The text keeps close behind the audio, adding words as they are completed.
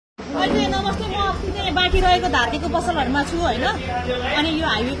अहिले नमस्ते, म अस्ति चाहिँ बाँकी रहेको धार्केको पसलहरूमा छु होइन। अनि यो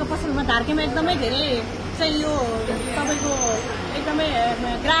हाइवेको पसलमा धार्केमा एकदमै धेरै चाहिँ यो तपाईँको एकदमै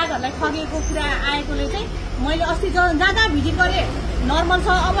ग्राहकहरूलाई ठगेको कुरा आएकोले चाहिँ मैले अस्ति जाँदा भिजिट गरेँ, नर्मल छ।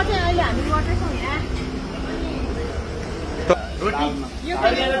 अब चाहिँ अहिले हामी गर्दैछौँ यहाँ यो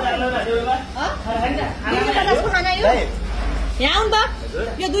 250को खाना। यो यहाँ आउनु भयो,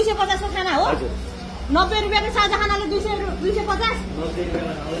 यो 250को खाना हो। 90 रुपियाँको साझा खानाले 250 कहाँबाट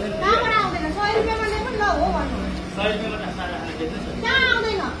आउँदैन? 100 रुपियाँमा ल्याए पनि ल हो भन्नु। कहाँ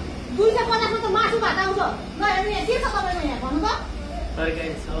आउँदैन? 250 त मासु भात आउँछ। ल हेर्नु यहाँ के छ तपाईँको यहाँ भन्नु त।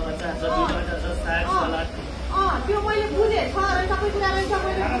 त्यो मैले बुझेँ, छ सबै कुरा रहेछ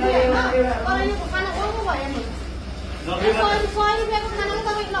मैले बुझेँ होइन। तर यो खाना महँगो भयो नि। 100 रुपियाँको खानाले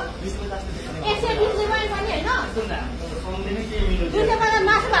तपाईँको 120 रुपियाँ पनि होइन। 250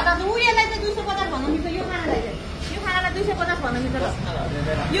 मासु भात आउँछ। उयोलाई चाहिँ 250 भन्नु मिल्छ। यो खानालाई चाहिँ यो खानालाई 250 भन्नु मिल्छ।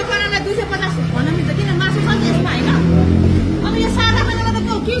 यो खानालाई 250 भन्नु मिल्छ किन मासु छ त्यसमा होइन। अब यो सादा खानामा त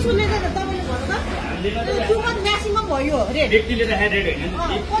के सुनेको त तपाईँले भन्नु त? सुपथ म्याक्सिमम भयो रेट। व्यक्तिले राखेको रेट होइन,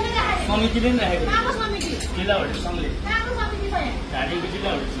 समितिले पनि राखेको। कहाँको समिति? जिल्ला होटल सङ्घले। कहाँको समिति छ यहाँ? धादिङको जिल्ला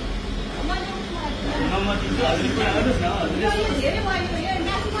होटल नम्बर दिन्छु, हजुरले कुरा गर्नुहोस् न। यो धेरै भयो, यो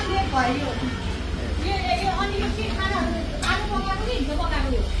म्याक्सिमम रेट भयो। यो अनि यो के खानाहरू आलु पकाएको कि हिजो पकाएको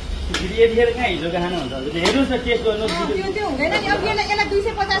यो? फेरि यतिखेर कहाँ हिजोको खाना हुन्छ? हजुरले हेर्नुहोस् न, टेस्ट गर्नुहोस्। त्यो हुँदैन नि। अब यसलाई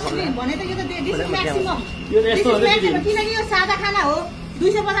 250 भने त यो त म्याक्सिमम। यो त यस्तो हो किनकि यो सादा खाना हो।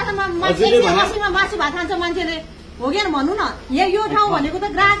 250 मा 180 मा मासु भात खान्छ मान्छेले, हो कि भन्नु न। यो ठाउँ भनेको त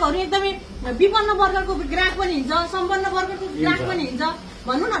ग्राहकहरू एकदमै विपन्न वर्गको ग्राहक पनि हिँड्छ, सम्पन्न वर्गको ग्राहक पनि हिँड्छ।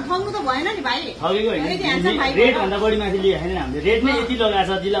 भन्नु न, ठग्नु त भएन नि भाइ। ठगेको होइन, रेट भन्दा बढी माथि लिए होइन हामीले। रेट नै यति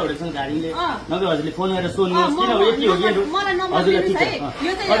लगाएको छ जिल्ला होटलसँग धादिङले। नभए हजुरले फोन गरेर सोध्नुहोस् किन हो यति हो कि हजुरलाई ठिक छ।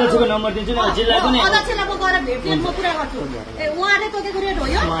 अध्यक्षको नम्बर दिन्छु न। जिल्लाको नै अध्यक्षलाई म गएर भेटेर म कुरा गर्छु। उहाँले तोकेको रेट हो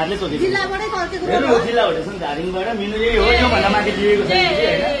यो? उहाँहरूले तोकेको जिल्लाबाटै तोकेको रेट हो। जिल्ला होटलसँग धादिङबाट मिल्नु यही हो। योभन्दा माथि लिएको छ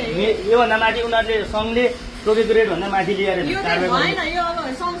होइन। योभन्दा माथि उनीहरूले सङ्घले तोकेको रेट भन्दा माथि लिएर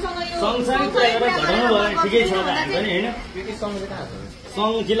सँगसँगै कुरा गरेर घटाउनु भयो भने ठिकै छ हामी पनि होइन।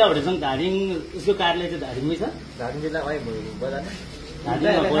 सङ्घ जिल्ला होटलसँग धादिङ उसको कार्यालय चाहिँ धादिङमै छ। धादिङ जिल्ला धादिङमा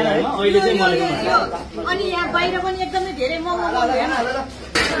बजारमा अहिले चाहिँ मलाई अनि यहाँ बाहिर पनि एकदमै धेरै महँगो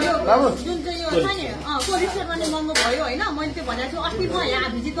जुन चाहिँ यो छ नि कोरिस्टर पनि महँगो भयो होइन। मैले त्यो भनेको छु अस्ति म यहाँ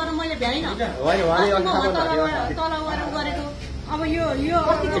भिजिट गरेर मैले भ्याइनँ। तल गएर गरेको अब यो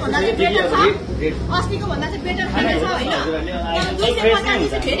अस्तिको भन्दा चाहिँ बेटर छ। अस्तिको भन्दा चाहिँ बेटर खाना छ होइन।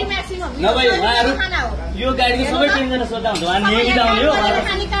 250 फेरि म्याक्सिमम खाना हो। यो गाडीको सबै टेन्सन सोध्दा हुन्छ। उहाँ नेगी दाउने हो।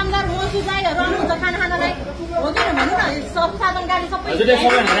 खाने कामदार हो, सुजाइहरू आउनुहुन्छ खाना खानालाई, हो कि भन्नु न। सब साधन गाडी सबै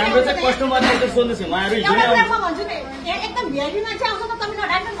राम्रो चाहिँ कस्टमरले त सोध्नुहोस्। उहाँहरू भन्छु नि एकदम भिआइपी मान्छे आउँछ त तपाईँ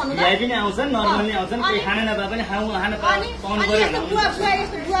नडाक्नु भन्नु। भिआइपी नै आउँछन्, नर्मली आउँछन्, केही खाना नभए पनि खाना पाउनु पर्यो।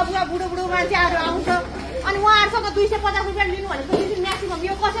 यस्तो बुवा बुढो मान्छेहरू आउँछ अनि उहाँहरूसँग 250 रुपियाँ लिनु भनेको म्याक्सिमम।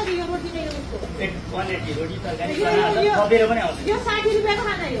 यो कसरी यो रोटी नै उसको रोटी तरकारी थपेर पनि आउँछ। यो 60 रुपियाँको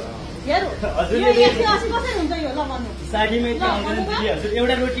खाना यो हेरौ। 180 कसरी हुन्छ यो? ल भन्नु। 60 मै त आउँदैन दिदी हजुर।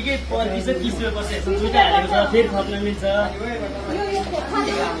 एउटा रोटीकै पर पिस 30 रुपियाँ पर्छ। यसमा दुईटा हालेको छ, फेरि थप्न मिल्छ।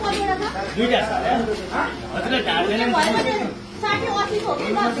 दुईटा छ हजुरलाई ढाल्दैन। 60-80 हो कि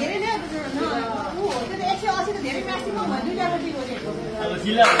धेरै नै ऊ हो त्यो 180 त धेरै म्याक्सिमम भयो। दुईटा रोटी हो नि। अब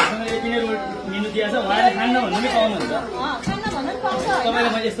जिल्ला होटलसँग यति नै मेनु दिएको छ। उहाँले खान्न भन्नु पनि पाउनुहुन्छ। खान्न भन्नु पनि पाउँछ।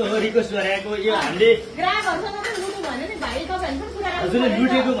 तपाईँलाई मैले यस्तो हो रिक्वेस्ट गरेको। यो हामीले ग्राहकहरूसँग पनि लुट्नु भन्यो नि भाइ। तपाईँहरू पनि कुरा हजुरले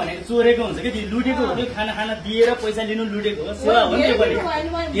लुटेको भनेको चोरेको हुन्छ कि लुटेको हो कि खाना दिएर पैसा लिनु लुटेको हो। सेवा हो नि त्यो पनि।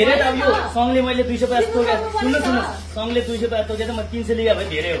 धेरै त अब यो सङ्घले मैले 250 तोकेको सुन्नुहोस् सङ्घले 250 तोकेको त म 300 लिएको भए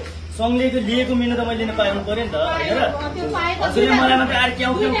धेरै हो। सङ्घले लिएको मिल्नु त मैले लिन पाउनु पर्यो नि त होइन र। हजुरले मलाई मात्रै आएर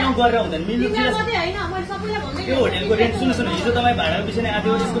क्याउ गरेर हुँदैन। मिल्नु त्यो होटेलको रेट सुन्नुहोस् न। हिजो तपाईँ भाडाको विषय नै आएको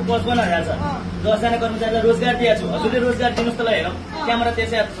यसको 55 हजार छ। 10 जना कर्मचारीलाई रोजगार दिएको छु। हजुरले रोजगार दिनुहोस् त ल। हेरौँ क्यामेरा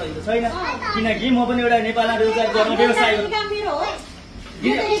त्यसै छैन किनकि म पनि एउटा नेपालमा रोजगार गर्ने व्यवसाय हो।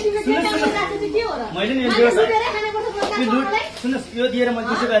 मैले नि व्यवसाय सुन्नुहोस् यो दिएर मैले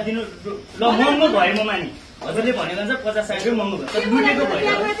 250 दिनु ल महँगो भयो म मानि। हजुरले भनेको छ 50-60 रुपियाँ महँगो भयो। तर लुटेको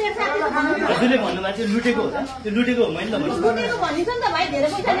भयो। हजुरले भन्नुभएको चाहिँ लुटेको हो त। त्यो लुटेको हो मैले त भन्छु।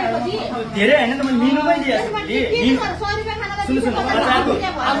 धेरै होइन त मैले मिनुमै दिएको छु। सुन्नुहोस्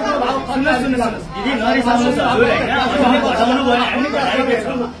दिदी नरिसाउनुहोस् हजुर होइन। हजुरले घटाउनु भयो भने हामी घटाएको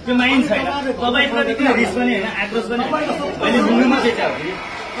बेच्छौँ। त्यो माइन छैन। तपाईँप्रति किन रिस पनि होइन, आक्रोश पनि होइन। मैले मिनुमा बेच्चा हो कि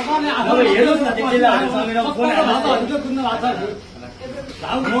अब हेर्नुहोस् न। त्यो जिल्लाहरू समेत फोन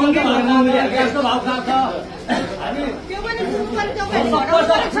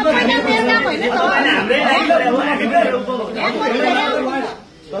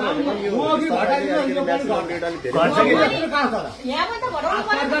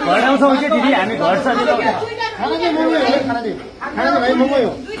घटाउँछौँ कि दिदी हामी घट्छ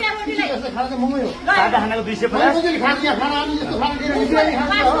सादा खानाको 250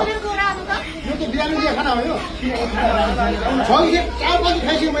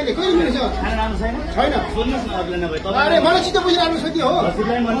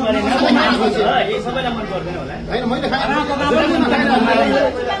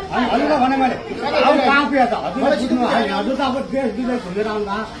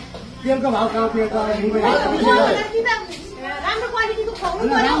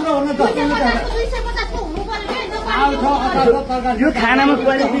 यो खानामा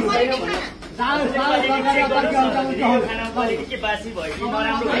क्वालिटी के बासी भयो कि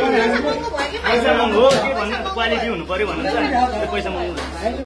नराम्रो पैसा महँगो के भन्नु क्वालिटी हुनु पर्यो भन्नुहुन्छ पैसा महँगो